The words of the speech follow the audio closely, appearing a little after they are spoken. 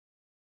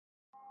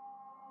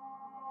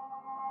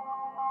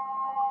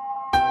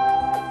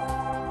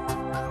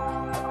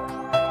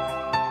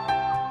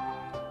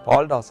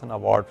Paul Dawson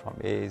Award from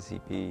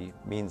AACP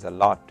means a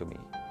lot to me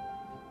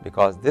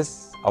because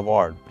this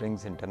award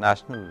brings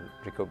international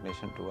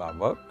recognition to our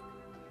work.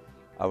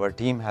 Our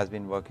team has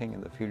been working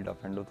in the field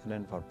of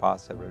endothelin for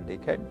past several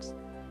decades,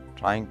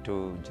 trying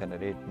to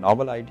generate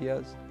novel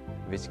ideas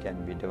which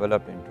can be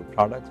developed into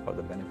products for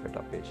the benefit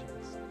of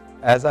patients.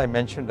 As I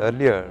mentioned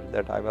earlier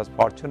that I was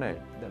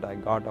fortunate that I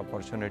got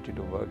opportunity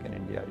to work in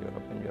India,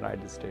 Europe and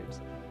United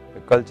States. The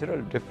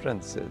cultural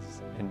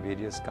differences in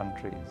various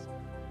countries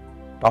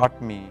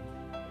taught me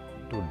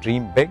to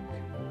dream big,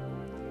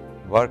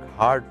 work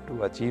hard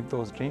to achieve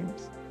those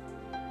dreams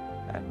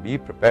and be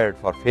prepared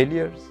for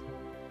failures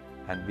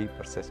and be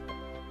persistent.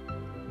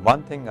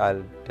 One thing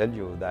I'll tell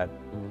you that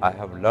I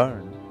have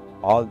learned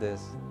all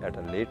this at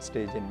a late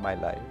stage in my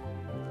life,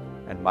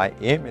 and my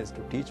aim is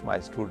to teach my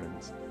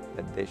students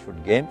that they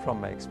should gain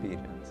from my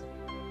experience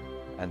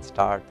and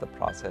start the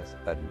process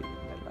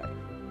early.